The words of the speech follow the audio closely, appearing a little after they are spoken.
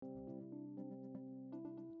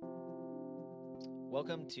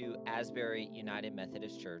Welcome to Asbury United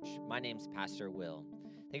Methodist Church. My name's Pastor Will.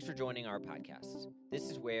 Thanks for joining our podcast. This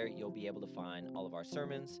is where you'll be able to find all of our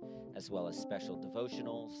sermons, as well as special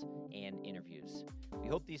devotionals and interviews. We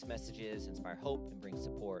hope these messages inspire hope and bring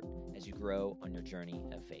support as you grow on your journey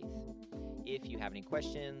of faith. If you have any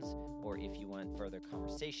questions, or if you want further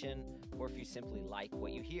conversation, or if you simply like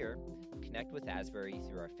what you hear, connect with Asbury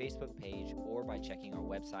through our Facebook page or by checking our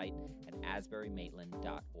website at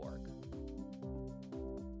asburymaitland.org.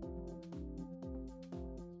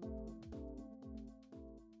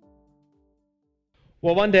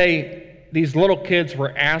 Well, one day, these little kids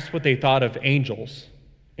were asked what they thought of angels,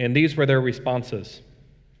 and these were their responses.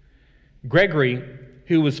 Gregory,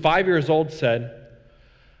 who was 5 years old, said,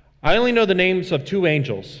 "I only know the names of two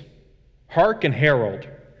angels, Hark and Herald."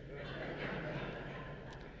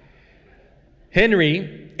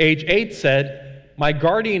 Henry, age 8, said, "My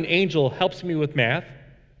guardian angel helps me with math,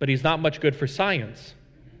 but he's not much good for science."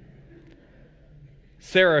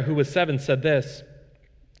 Sarah, who was 7, said this,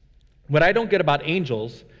 "What I don't get about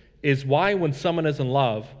angels is why, when someone is in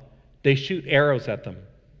love, they shoot arrows at them."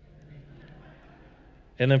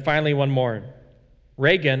 And then finally, one more.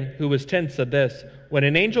 Reagan, who was 10, said this, "When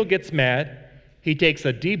an angel gets mad, he takes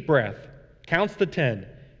a deep breath, counts to 10,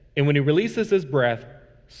 and when he releases his breath,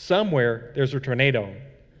 somewhere there's a tornado."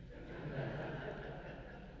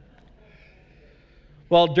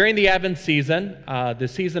 Well, during the Advent season, the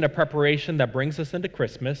season of preparation that brings us into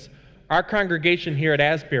Christmas, our congregation here at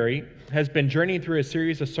Asbury has been journeying through a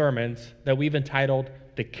series of sermons that we've entitled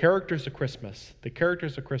The Characters of Christmas. The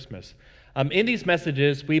Characters of Christmas. In these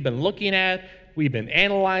messages, we've been looking at, we've been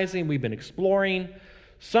analyzing, we've been exploring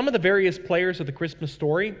some of the various players of the Christmas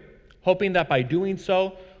story, hoping that by doing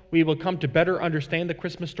so, we will come to better understand the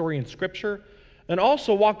Christmas story in Scripture and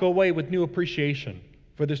also walk away with new appreciation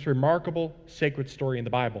for this remarkable sacred story in the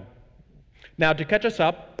Bible. Now, to catch us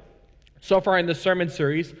up, so far in this sermon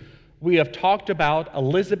series, we have talked about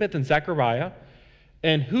Elizabeth and Zechariah.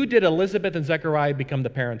 And who did Elizabeth and Zechariah become the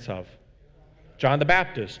parents of? John the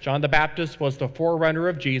Baptist. John the Baptist was the forerunner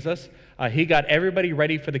of Jesus. He got everybody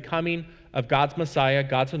ready for the coming of God's Messiah,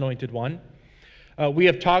 God's anointed one. We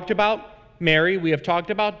have talked about Mary. We have talked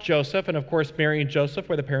about Joseph. And of course, Mary and Joseph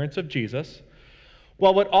were the parents of Jesus.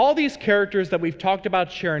 Well, what all these characters that we've talked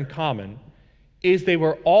about share in common is they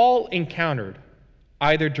were all encountered,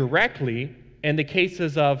 either directly in the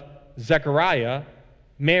cases of Zechariah,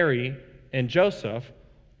 Mary, and Joseph,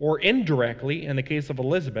 or indirectly in the case of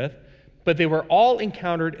Elizabeth, but they were all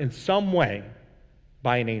encountered in some way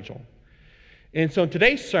by an angel. And so in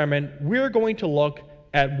today's sermon, we're going to look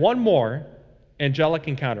at one more angelic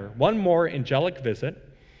encounter, one more angelic visit,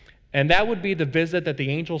 and that would be the visit that the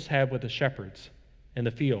angels had with the shepherds in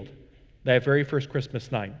the field that very first Christmas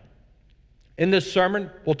night. In this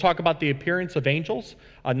sermon, we'll talk about the appearance of angels,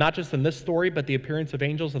 not just in this story, but the appearance of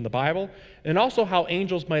angels in the Bible, and also how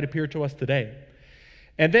angels might appear to us today.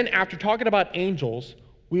 And then after talking about angels,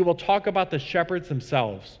 we will talk about the shepherds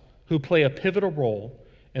themselves, who play a pivotal role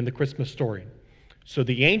in the Christmas story. So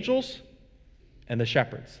the angels and the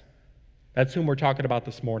shepherds. That's whom we're talking about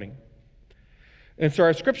this morning. And so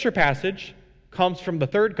our scripture passage comes from the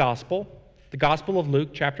third gospel, the Gospel of Luke,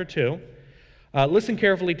 chapter 2. Listen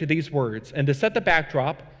carefully to these words. And to set the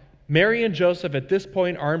backdrop, Mary and Joseph at this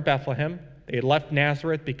point are in Bethlehem. They had left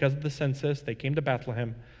Nazareth because of the census. They came to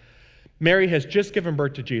Bethlehem. Mary has just given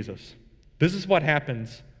birth to Jesus. This is what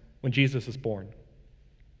happens when Jesus is born.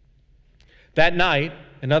 That night,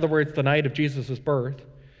 in other words, the night of Jesus' birth,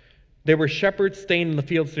 there were shepherds staying in the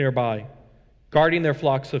fields nearby, guarding their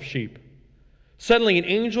flocks of sheep. Suddenly, an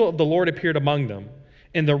angel of the Lord appeared among them,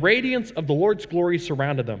 and the radiance of the Lord's glory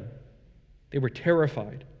surrounded them. They were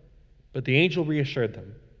terrified, but the angel reassured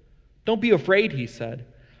them. "Don't be afraid," he said.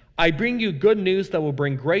 "I bring you good news that will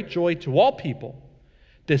bring great joy to all people.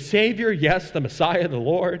 The Savior, yes, the Messiah, the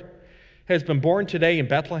Lord, has been born today in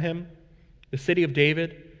Bethlehem, the city of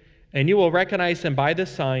David, and you will recognize him by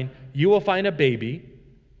this sign. You will find a baby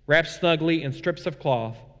wrapped snugly in strips of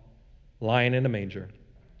cloth, lying in a manger."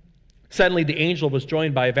 Suddenly the angel was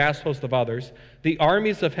joined by a vast host of others, the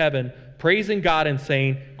armies of heaven, praising God and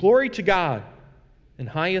saying, "Glory to God in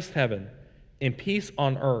highest heaven, and peace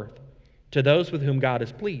on earth to those with whom God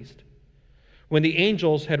is pleased." When the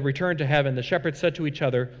angels had returned to heaven, the shepherds said to each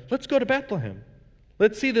other, "Let's go to Bethlehem.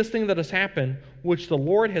 Let's see this thing that has happened, which the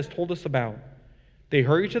Lord has told us about." They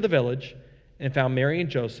hurried to the village and found Mary and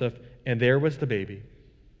Joseph, and there was the baby,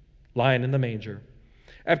 lying in the manger.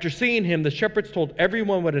 After seeing him, the shepherds told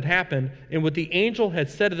everyone what had happened and what the angel had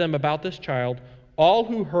said to them about this child. All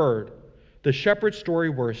who heard the shepherd's story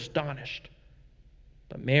were astonished.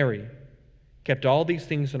 But Mary kept all these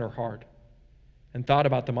things in her heart and thought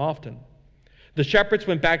about them often. The shepherds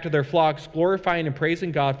went back to their flocks, glorifying and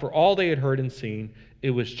praising God for all they had heard and seen.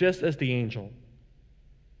 It was just as the angel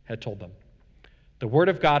had told them. The word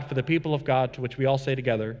of God for the people of God, to which we all say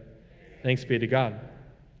together, thanks be to God.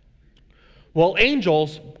 Well,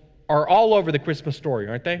 angels are all over the Christmas story,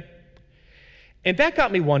 aren't they? And that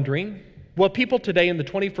got me wondering what people today in the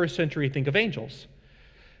 21st century think of angels.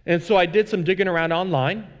 And so I did some digging around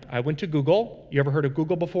online. I went to Google. You ever heard of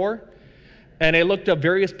Google before? And I looked up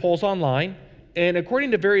various polls online. And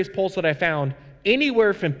according to various polls that I found,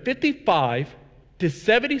 anywhere from 55 to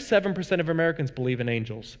 77% of Americans believe in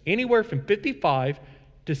angels. Anywhere from 55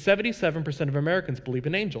 to 77% of Americans believe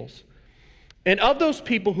in angels. And of those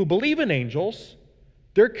people who believe in angels,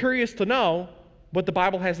 they're curious to know what the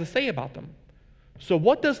Bible has to say about them. So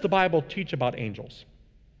what does the Bible teach about angels?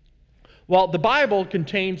 Well, the Bible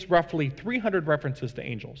contains roughly 300 references to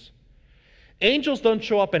angels. Angels don't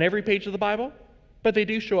show up in every page of the Bible, but they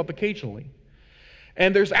do show up occasionally.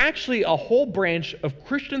 And there's actually a whole branch of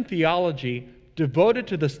Christian theology devoted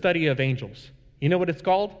to the study of angels. You know what it's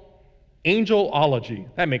called? Angelology.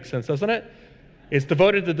 That makes sense, doesn't it? It's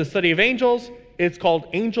devoted to the study of angels. It's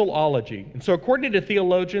called angelology. And so according to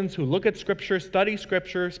theologians who look at Scripture, study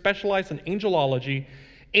Scripture, specialize in angelology,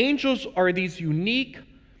 angels are these unique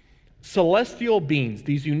celestial beings,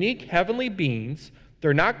 these unique heavenly beings.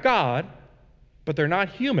 They're not God, but they're not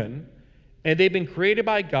human, and they've been created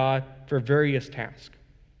by God for various tasks.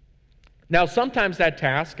 Now, sometimes that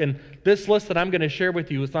task, and this list that I'm going to share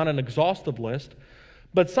with you is not an exhaustive list,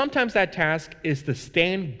 but sometimes that task is to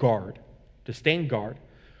stand guard. To stand guard.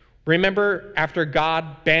 Remember, after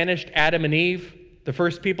God banished Adam and Eve, the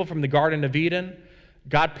first people from the Garden of Eden,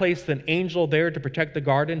 God placed an angel there to protect the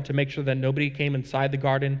garden, to make sure that nobody came inside the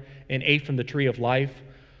garden and ate from the tree of life.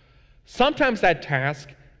 Sometimes that task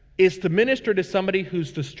is to minister to somebody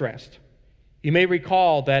who's distressed. You may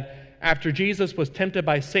recall that after Jesus was tempted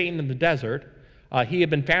by Satan in the desert, he had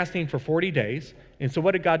been fasting for 40 days. And so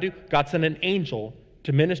what did God do? God sent an angel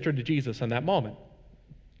to minister to Jesus in that moment.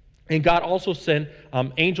 And God also sent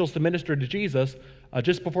angels to minister to Jesus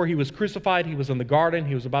just before he was crucified. He was in the garden.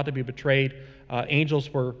 He was about to be betrayed.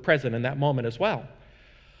 Angels were present in that moment as well.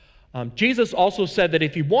 Jesus also said that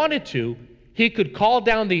if he wanted to, he could call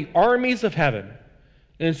down the armies of heaven.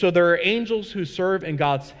 And so there are angels who serve in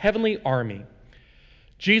God's heavenly army.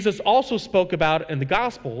 Jesus also spoke about in the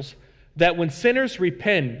Gospels that when sinners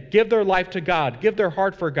repent, give their life to God, give their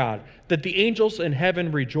heart for God, that the angels in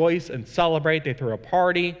heaven rejoice and celebrate. They throw a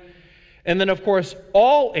party. And then, of course,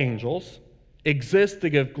 all angels exist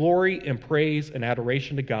to give glory and praise and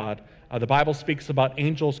adoration to God. The Bible speaks about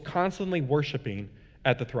angels constantly worshiping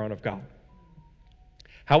at the throne of God.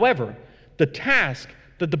 However, the task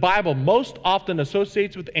that the Bible most often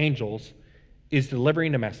associates with angels is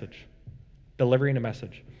delivering a message. Delivering a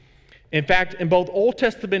message. In fact, in both Old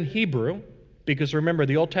Testament Hebrew, because remember,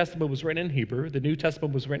 the Old Testament was written in Hebrew, the New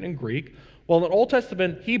Testament was written in Greek. Well, in Old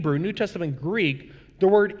Testament Hebrew, New Testament Greek, the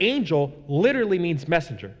word angel literally means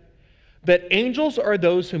messenger. That angels are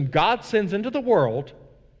those whom God sends into the world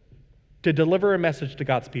to deliver a message to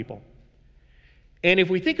God's people. And if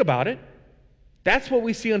we think about it, that's what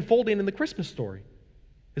we see unfolding in the Christmas story,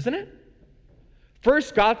 isn't it?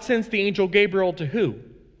 First, God sends the angel Gabriel to who?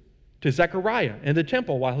 To Zechariah in the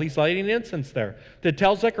temple while he's lighting incense there, to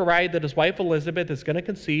tell Zechariah that his wife Elizabeth is going to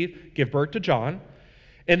conceive, give birth to John.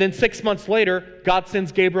 And then 6 months later, God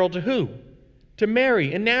sends Gabriel to who? To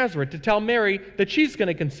Mary in Nazareth, to tell Mary that she's going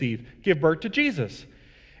to conceive, give birth to Jesus.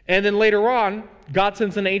 And then later on, God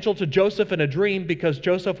sends an angel to Joseph in a dream because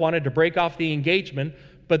Joseph wanted to break off the engagement,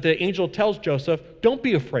 but the angel tells Joseph, don't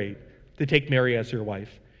be afraid to take Mary as your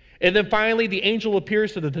wife. And then finally, the angel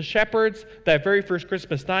appears to the shepherds that very first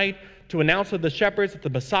Christmas night to announce to the shepherds that the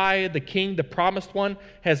Messiah, the King, the promised one,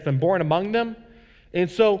 has been born among them. And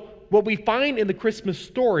so what we find in the Christmas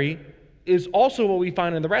story is also what we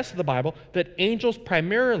find in the rest of the Bible, that angels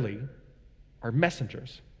primarily are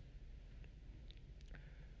messengers.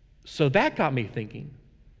 So that got me thinking,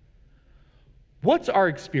 what's our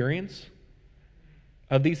experience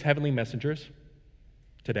of these heavenly messengers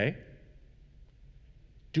today?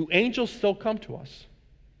 Do angels still come to us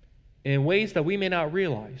in ways that we may not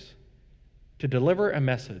realize to deliver a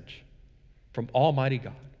message from Almighty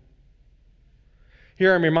God?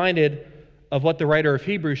 Here I'm reminded of what the writer of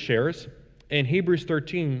Hebrews shares in Hebrews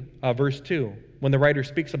 13, verse 2, when the writer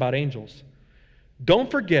speaks about angels. Don't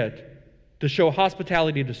forget to show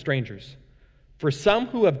hospitality to strangers, for some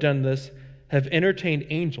who have done this have entertained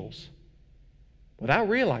angels without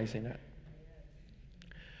realizing it.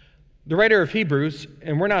 The writer of Hebrews,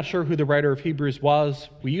 and we're not sure who the writer of Hebrews was.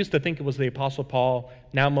 We used to think it was the Apostle Paul.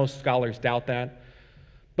 Now most scholars doubt that.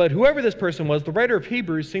 But whoever this person was, the writer of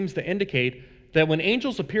Hebrews seems to indicate that when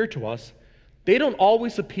angels appear to us, they don't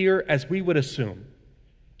always appear as we would assume,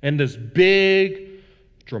 in this big,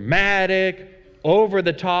 dramatic,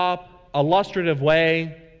 over-the-top, illustrative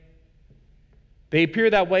way. They appear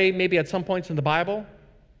that way maybe at some points in the Bible,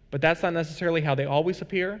 but that's not necessarily how they always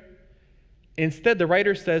appear. Instead, the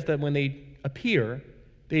writer says that when they appear,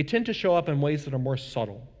 they tend to show up in ways that are more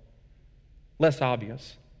subtle, less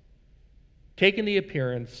obvious, taking the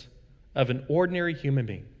appearance of an ordinary human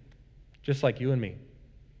being, just like you and me.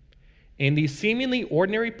 And these seemingly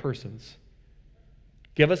ordinary persons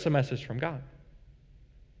give us a message from God.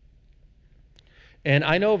 And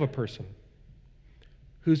I know of a person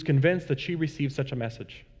who's convinced that she received such a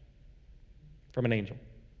message from an angel.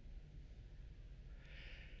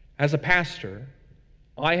 As a pastor,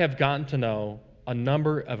 I have gotten to know a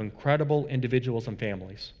number of incredible individuals and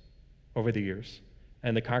families over the years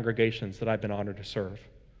and the congregations that I've been honored to serve.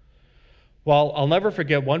 Well, I'll never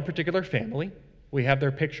forget one particular family. We have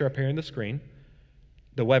their picture up here on the screen,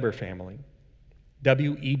 the Weber family.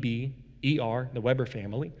 W-E-B-E-R, the Weber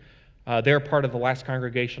family. They're part of the last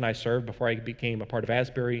congregation I served before I became a part of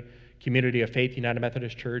Asbury Community of Faith United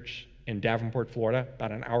Methodist Church in Davenport, Florida,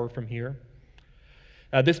 about an hour from here.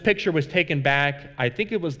 This picture was taken back, I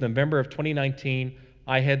think it was November of 2019.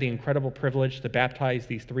 I had the incredible privilege to baptize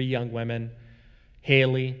these three young women,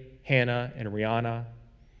 Haley, Hannah, and Rihanna.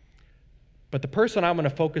 But the person I'm going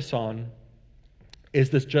to focus on is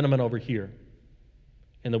this gentleman over here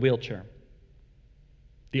in the wheelchair,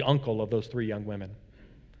 the uncle of those three young women.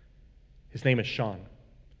 His name is Sean.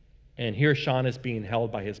 And here Sean is being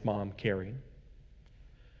held by his mom, Carrie.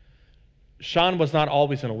 Sean was not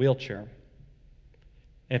always in a wheelchair.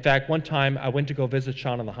 In fact, one time I went to go visit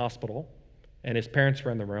Sean in the hospital, and his parents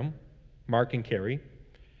were in the room, Mark and Carrie,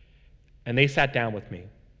 and they sat down with me,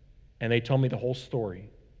 and they told me the whole story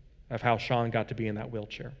of how Sean got to be in that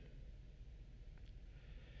wheelchair.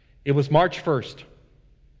 It was March 1st,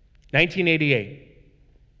 1988,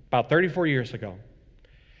 about 34 years ago.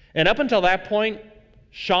 And up until that point,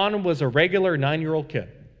 Sean was a regular 9-year-old kid.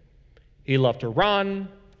 He loved to run,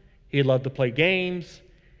 he loved to play games,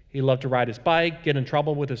 he loved to ride his bike, get in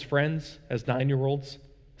trouble with his friends, as 9-year-olds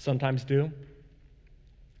sometimes do.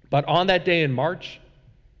 But on that day in March,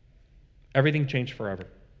 everything changed forever.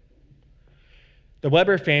 The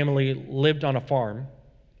Weber family lived on a farm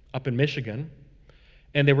up in Michigan,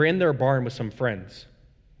 and they were in their barn with some friends,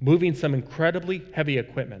 moving some incredibly heavy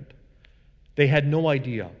equipment. They had no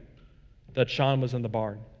idea that Sean was in the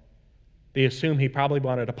barn. They assumed he probably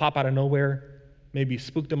wanted to pop out of nowhere, maybe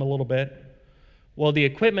spooked him a little bit. Well, the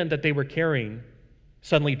equipment that they were carrying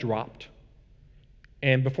suddenly dropped.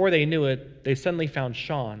 And before they knew it, they suddenly found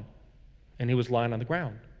Sean, and he was lying on the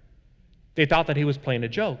ground. They thought that he was playing a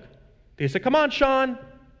joke. They said, "Come on, Sean,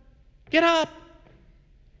 get up.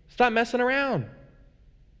 Stop messing around."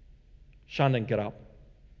 Sean didn't get up.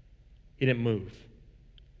 He didn't move.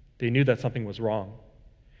 They knew that something was wrong.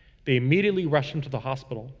 They immediately rushed him to the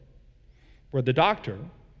hospital, where the doctor,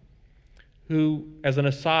 who, as an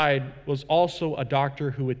aside, was also a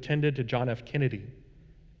doctor who attended to John F. Kennedy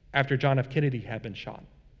after John F. Kennedy had been shot,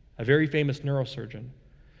 a very famous neurosurgeon.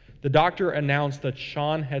 The doctor announced that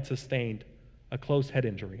Sean had sustained a closed head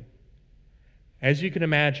injury. As you can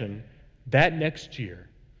imagine, that next year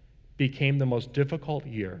became the most difficult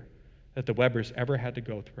year that the Webers ever had to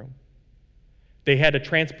go through. They had to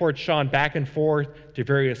transport Sean back and forth to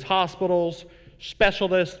various hospitals,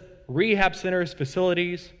 specialists, rehab centers,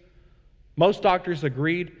 facilities. Most doctors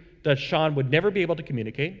agreed that Sean would never be able to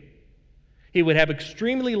communicate. He would have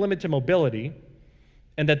extremely limited mobility,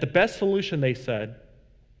 and that the best solution, they said,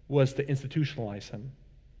 was to institutionalize him,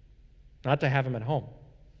 not to have him at home.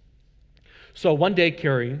 So one day,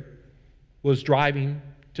 Carrie was driving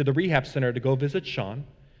to the rehab center to go visit Sean.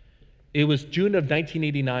 It was June of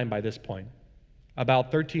 1989 by this point,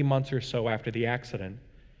 about 13 months or so after the accident,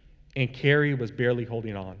 and Carrie was barely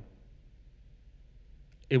holding on.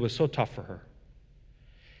 It was so tough for her.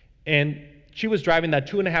 And she was driving that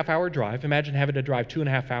 2.5-hour drive. Imagine having to drive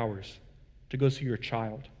 2.5 hours to go see your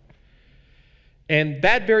child. And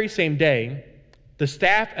that very same day, the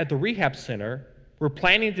staff at the rehab center were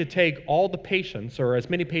planning to take all the patients, or as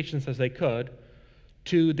many patients as they could,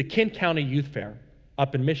 to the Kent County Youth Fair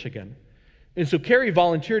up in Michigan. And so Carrie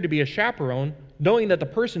volunteered to be a chaperone, knowing that the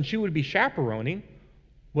person she would be chaperoning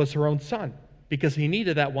was her own son, because he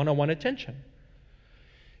needed that one-on-one attention.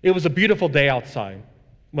 It was a beautiful day outside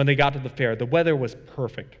when they got to the fair. The weather was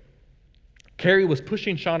perfect. Carrie was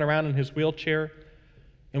pushing Sean around in his wheelchair,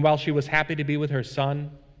 and while she was happy to be with her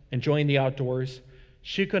son, enjoying the outdoors,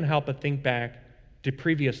 she couldn't help but think back to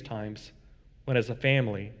previous times when as a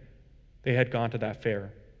family they had gone to that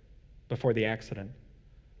fair before the accident.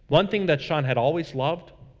 One thing that Sean had always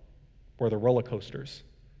loved were the roller coasters.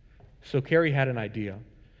 So Carrie had an idea.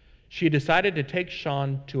 She decided to take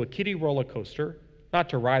Sean to a kiddie roller coaster, not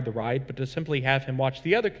to ride the ride, but to simply have him watch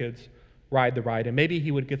the other kids ride the ride, and maybe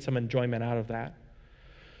he would get some enjoyment out of that.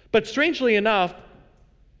 But strangely enough,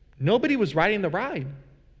 nobody was riding the ride.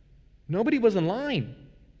 Nobody was in line,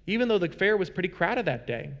 even though the fair was pretty crowded that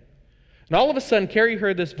day. And all of a sudden, Carrie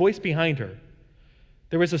heard this voice behind her.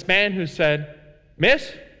 There was this man who said,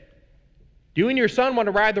 "Miss, do you and your son want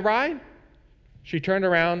to ride the ride?" She turned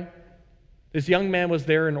around. This young man was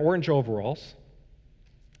there in orange overalls.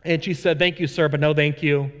 And she said, "Thank you, sir, but no thank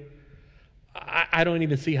you. I don't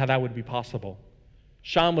even see how that would be possible."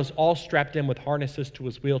 Sean was all strapped in with harnesses to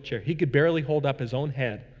his wheelchair. He could barely hold up his own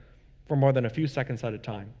head for more than a few seconds at a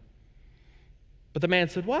time. But the man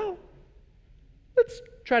said, "Well, let's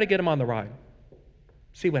try to get him on the ride.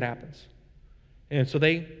 See what happens." And so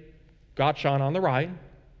they got Sean on the ride,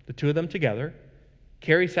 the two of them together.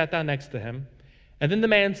 Carrie sat down next to him. And then the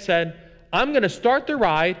man said, "I'm going to start the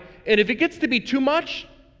ride, and if it gets to be too much,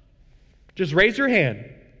 just raise your hand,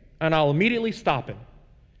 and I'll immediately stop it."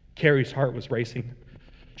 Carrie's heart was racing.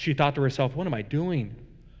 She thought to herself, what am I doing?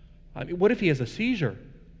 I mean, what if he has a seizure?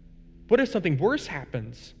 What if something worse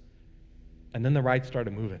happens? And then the ride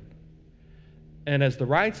started moving. And as the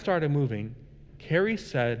ride started moving, Carrie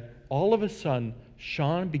said, all of a sudden,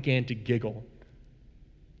 Sean began to giggle.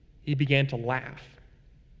 He began to laugh.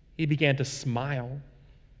 He began to smile.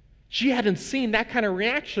 She hadn't seen that kind of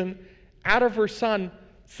reaction out of her son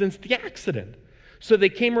since the accident. So they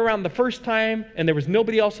came around the first time, and there was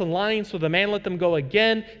nobody else in line, so the man let them go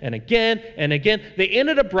again and again and again. They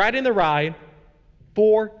ended up riding the ride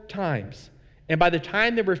 4 times. And by the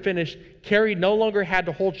time they were finished, Carrie no longer had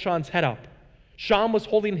to hold Sean's head up. Sean was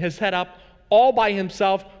holding his head up all by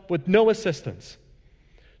himself with no assistance.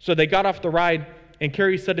 So they got off the ride, and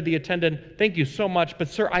Carrie said to the attendant, "Thank you so much, but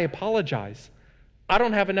sir, I apologize. I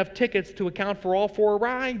don't have enough tickets to account for all 4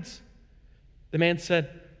 rides." The man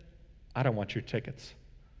said, "I don't want your tickets.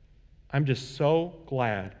 I'm just so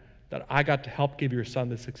glad that I got to help give your son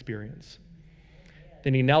this experience."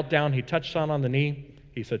 Then he knelt down, he touched Sean on the knee.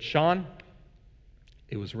 He said, "Sean,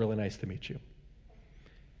 it was really nice to meet you."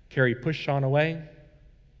 Carrie pushed Sean away.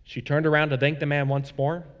 She turned around to thank the man once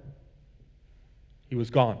more. He was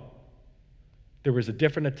gone. There was a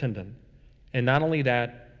different attendant. And not only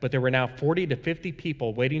that, but there were now 40 to 50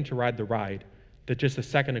 people waiting to ride the ride that just a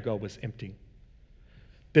second ago was empty.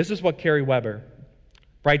 This is what Carrie Weber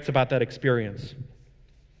writes about that experience.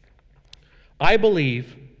 "I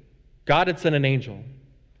believe God had sent an angel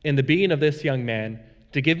in the being of this young man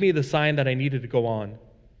to give me the sign that I needed to go on.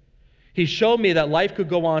 He showed me that life could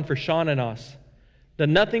go on for Sean and us, that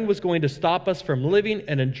nothing was going to stop us from living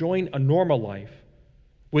and enjoying a normal life.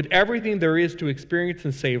 With everything there is to experience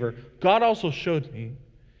and savor, God also showed me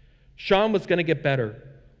Sean was going to get better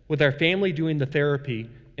with our family doing the therapy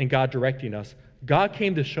and God directing us. God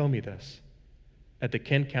came to show me this at the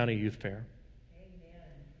Kent County Youth Fair." Amen.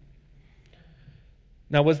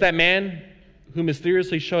 Now, was that man who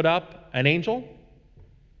mysteriously showed up an angel?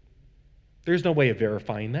 There's no way of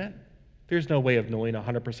verifying that. There's no way of knowing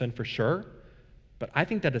 100% for sure. But I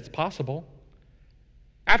think that it's possible.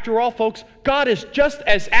 After all, folks, God is just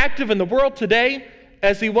as active in the world today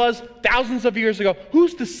as he was thousands of years ago.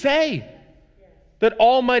 Who's to say that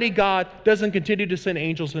Almighty God doesn't continue to send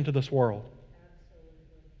angels into this world?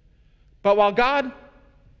 But while God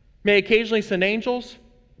may occasionally send angels,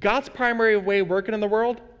 God's primary way of working in the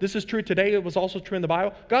world, this is true today, it was also true in the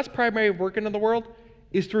Bible, God's primary way of working in the world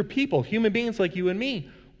is through people, human beings like you and me,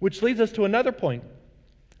 which leads us to another point,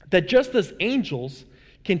 that just as angels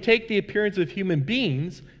can take the appearance of human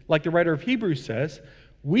beings, like the writer of Hebrews says,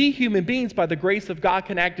 we human beings, by the grace of God,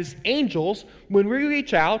 can act as angels when we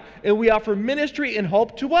reach out and we offer ministry and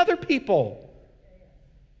hope to other people.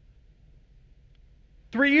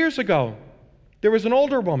 3 years ago, there was an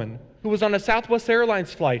older woman who was on a Southwest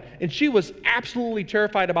Airlines flight, and she was absolutely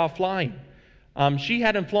terrified about flying. She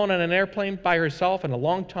hadn't flown on an airplane by herself in a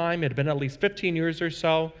long time. It had been at least 15 years or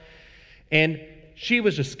so. And she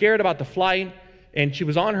was just scared about the flight, and she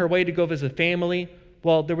was on her way to go visit family.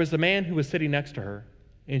 Well, there was a man who was sitting next to her,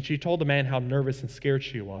 and she told the man how nervous and scared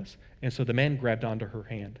she was. And so the man grabbed onto her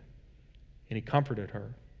hand, and he comforted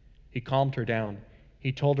her. He calmed her down.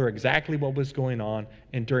 He told her exactly what was going on,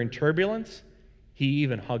 and during turbulence, he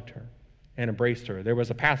even hugged her and embraced her. There was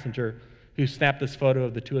a passenger who snapped this photo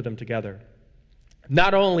of the two of them together.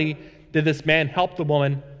 Not only did this man help the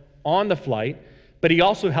woman on the flight, but he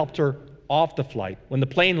also helped her off the flight. When the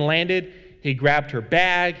plane landed, he grabbed her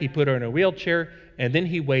bag, he put her in a wheelchair, and then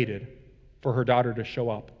he waited for her daughter to show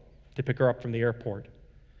up to pick her up from the airport.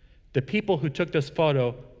 The people who took this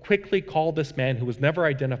photo quickly called this man, who was never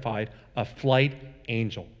identified, a flight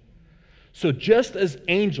angel. So just as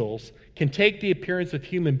angels can take the appearance of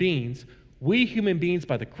human beings, we human beings,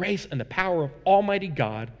 by the grace and the power of Almighty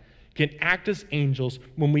God, can act as angels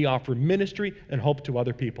when we offer ministry and hope to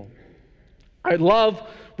other people. I love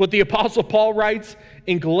what the Apostle Paul writes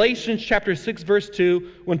in Galatians chapter 6, verse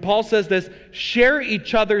 2, when Paul says this: share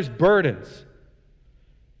each other's burdens,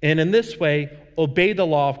 and in this way, obey the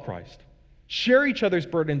law of Christ. Share each other's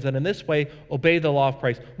burdens, and in this way, obey the law of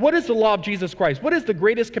Christ. What is the law of Jesus Christ? What is the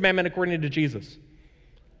greatest commandment according to Jesus?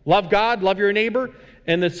 Love God, love your neighbor,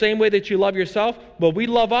 in the same way that you love yourself. But we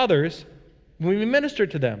love others when we minister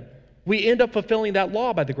to them. We end up fulfilling that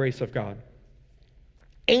law by the grace of God.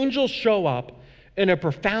 Angels show up in a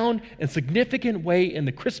profound and significant way in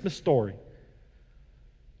the Christmas story.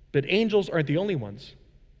 But angels aren't the only ones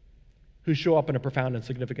who show up in a profound and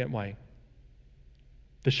significant way.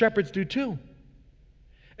 The shepherds do too.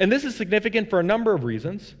 And this is significant for a number of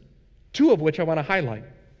reasons, two of which I want to highlight.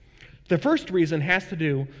 The first reason has to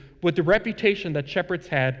do with the reputation that shepherds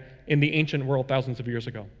had in the ancient world thousands of years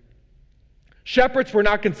ago. Shepherds were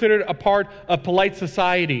not considered a part of polite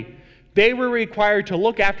society. They were required to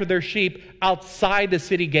look after their sheep outside the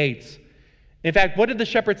city gates. In fact, what did the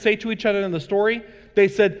shepherds say to each other in the story? They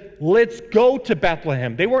said, let's go to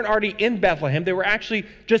Bethlehem. They weren't already in Bethlehem. They were actually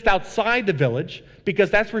just outside the village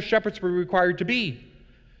because that's where shepherds were required to be.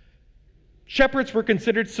 Shepherds were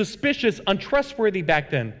considered suspicious, untrustworthy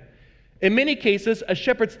back then. In many cases, a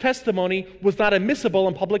shepherd's testimony was not admissible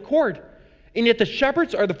in public court. And yet the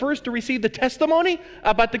shepherds are the first to receive the testimony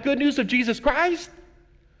about the good news of Jesus Christ.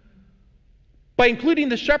 By including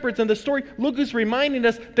the shepherds in the story, Luke is reminding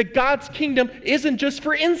us that God's kingdom isn't just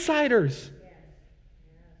for insiders.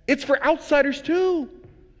 It's for outsiders too,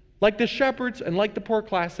 like the shepherds and like the poor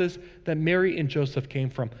classes that Mary and Joseph came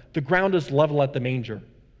from. The ground is level at the manger.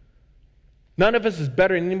 None of us is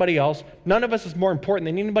better than anybody else. None of us is more important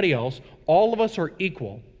than anybody else. All of us are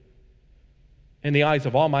equal in the eyes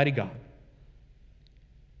of Almighty God.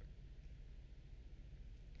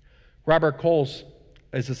 Robert Coles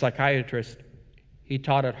is a psychiatrist. He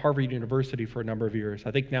taught at Harvard University for a number of years.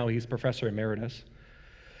 I think now he's professor emeritus.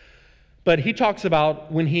 But he talks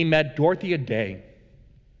about when he met Dorothea Day.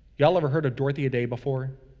 Y'all ever heard of Dorothea Day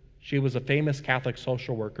before? She was a famous Catholic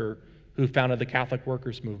social worker who founded the Catholic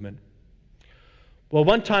Workers Movement. Well,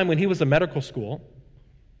 one time when he was in medical school,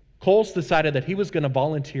 Coles decided that he was going to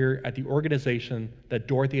volunteer at the organization that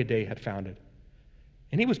Dorothea Day had founded.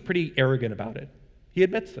 And he was pretty arrogant about it. He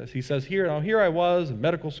admits this. He says, here I was in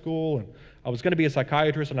medical school, and I was going to be a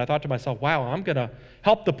psychiatrist, and I thought to myself, wow, I'm going to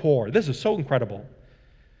help the poor. This is so incredible.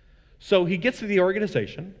 So he gets to the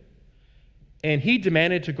organization, and he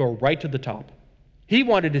demanded to go right to the top. He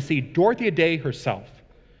wanted to see Dorothea Day herself.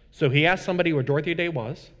 So he asked somebody where Dorothea Day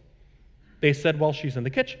was. They said, well, she's in the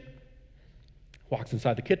kitchen. Walks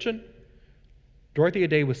inside the kitchen. Dorothea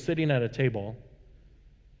Day was sitting at a table,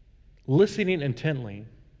 listening intently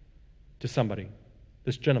to somebody,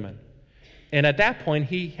 this gentleman. And at that point,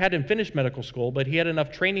 he hadn't finished medical school, but he had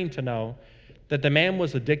enough training to know that the man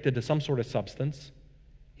was addicted to some sort of substance.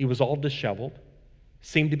 He was all disheveled,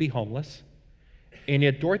 seemed to be homeless, and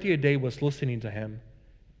yet Dorothea Day was listening to him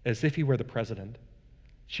as if he were the president.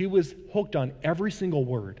 She was hooked on every single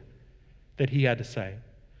word that he had to say.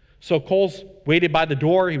 So Coles waited by the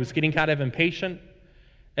door. He was getting kind of impatient.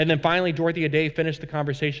 And then finally, Dorothea Day finished the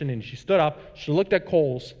conversation, and she stood up. She looked at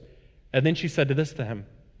Coles, and then she said this to him: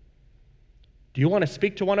 do you want to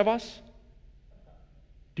speak to one of us?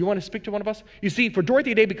 Do you want to speak to one of us? You see, for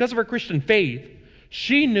Dorothea Day, because of her Christian faith,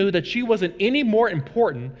 she knew that she wasn't any more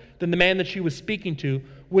important than the man that she was speaking to,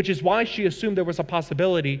 which is why she assumed there was a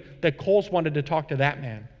possibility that Coles wanted to talk to that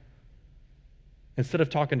man instead of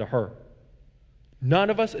talking to her.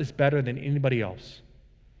 None of us is better than anybody else.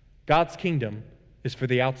 God's kingdom is for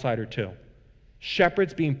the outsider too.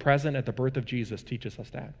 Shepherds being present at the birth of Jesus teaches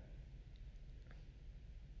us that.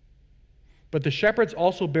 But the shepherds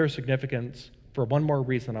also bear significance for one more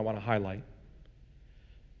reason I want to highlight.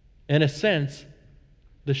 In a sense,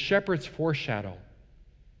 the shepherds foreshadow.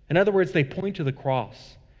 In other words, they point to the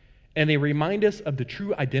cross, and they remind us of the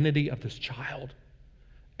true identity of this child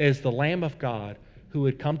as the Lamb of God who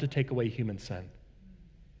had come to take away human sin.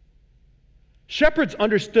 Shepherds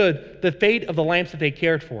understood the fate of the lambs that they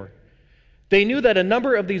cared for. They knew that a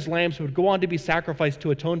number of these lambs would go on to be sacrificed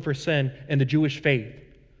to atone for sin in the Jewish faith.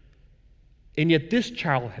 And yet this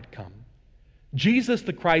child had come. Jesus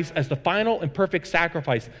the Christ as the final and perfect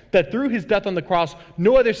sacrifice, that through his death on the cross,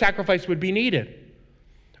 no other sacrifice would be needed.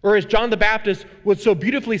 Or as John the Baptist would so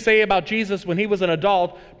beautifully say about Jesus when he was an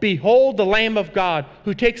adult, behold the Lamb of God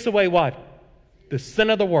who takes away what? The sin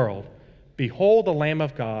of the world. Behold the Lamb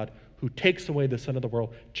of God who takes away the sin of the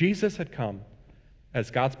world. Jesus had come as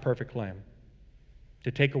God's perfect Lamb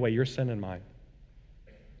to take away your sin and mine.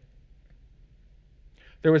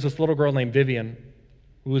 There was this little girl named Vivian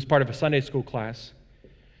who was part of a Sunday school class.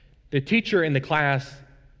 The teacher in the class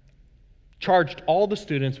charged all the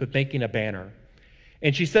students with making a banner.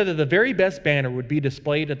 And she said that the very best banner would be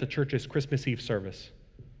displayed at the church's Christmas Eve service.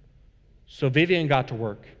 So Vivian got to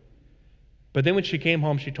work. But then when she came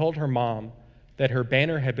home, she told her mom that her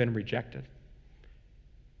banner had been rejected.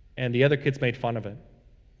 And the other kids made fun of it.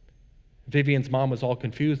 Vivian's mom was all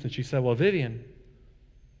confused, and she said, well, Vivian,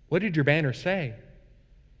 what did your banner say?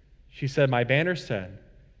 She said, my banner said,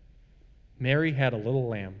 Mary had a little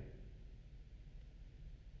lamb.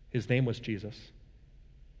 His name was Jesus.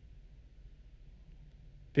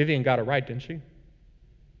 Vivian got it right, didn't she?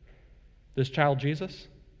 This child Jesus,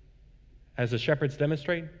 as the shepherds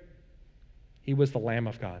demonstrate, he was the Lamb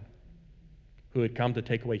of God who had come to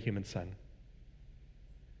take away human sin.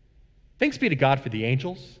 Thanks be to God for the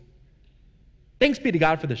angels. Thanks be to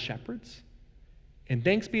God for the shepherds. And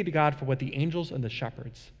thanks be to God for what the angels and the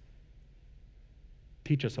shepherds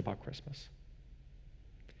teach us about Christmas.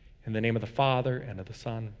 In the name of the Father, and of the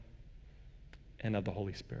Son, and of the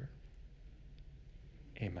Holy Spirit.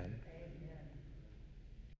 Amen.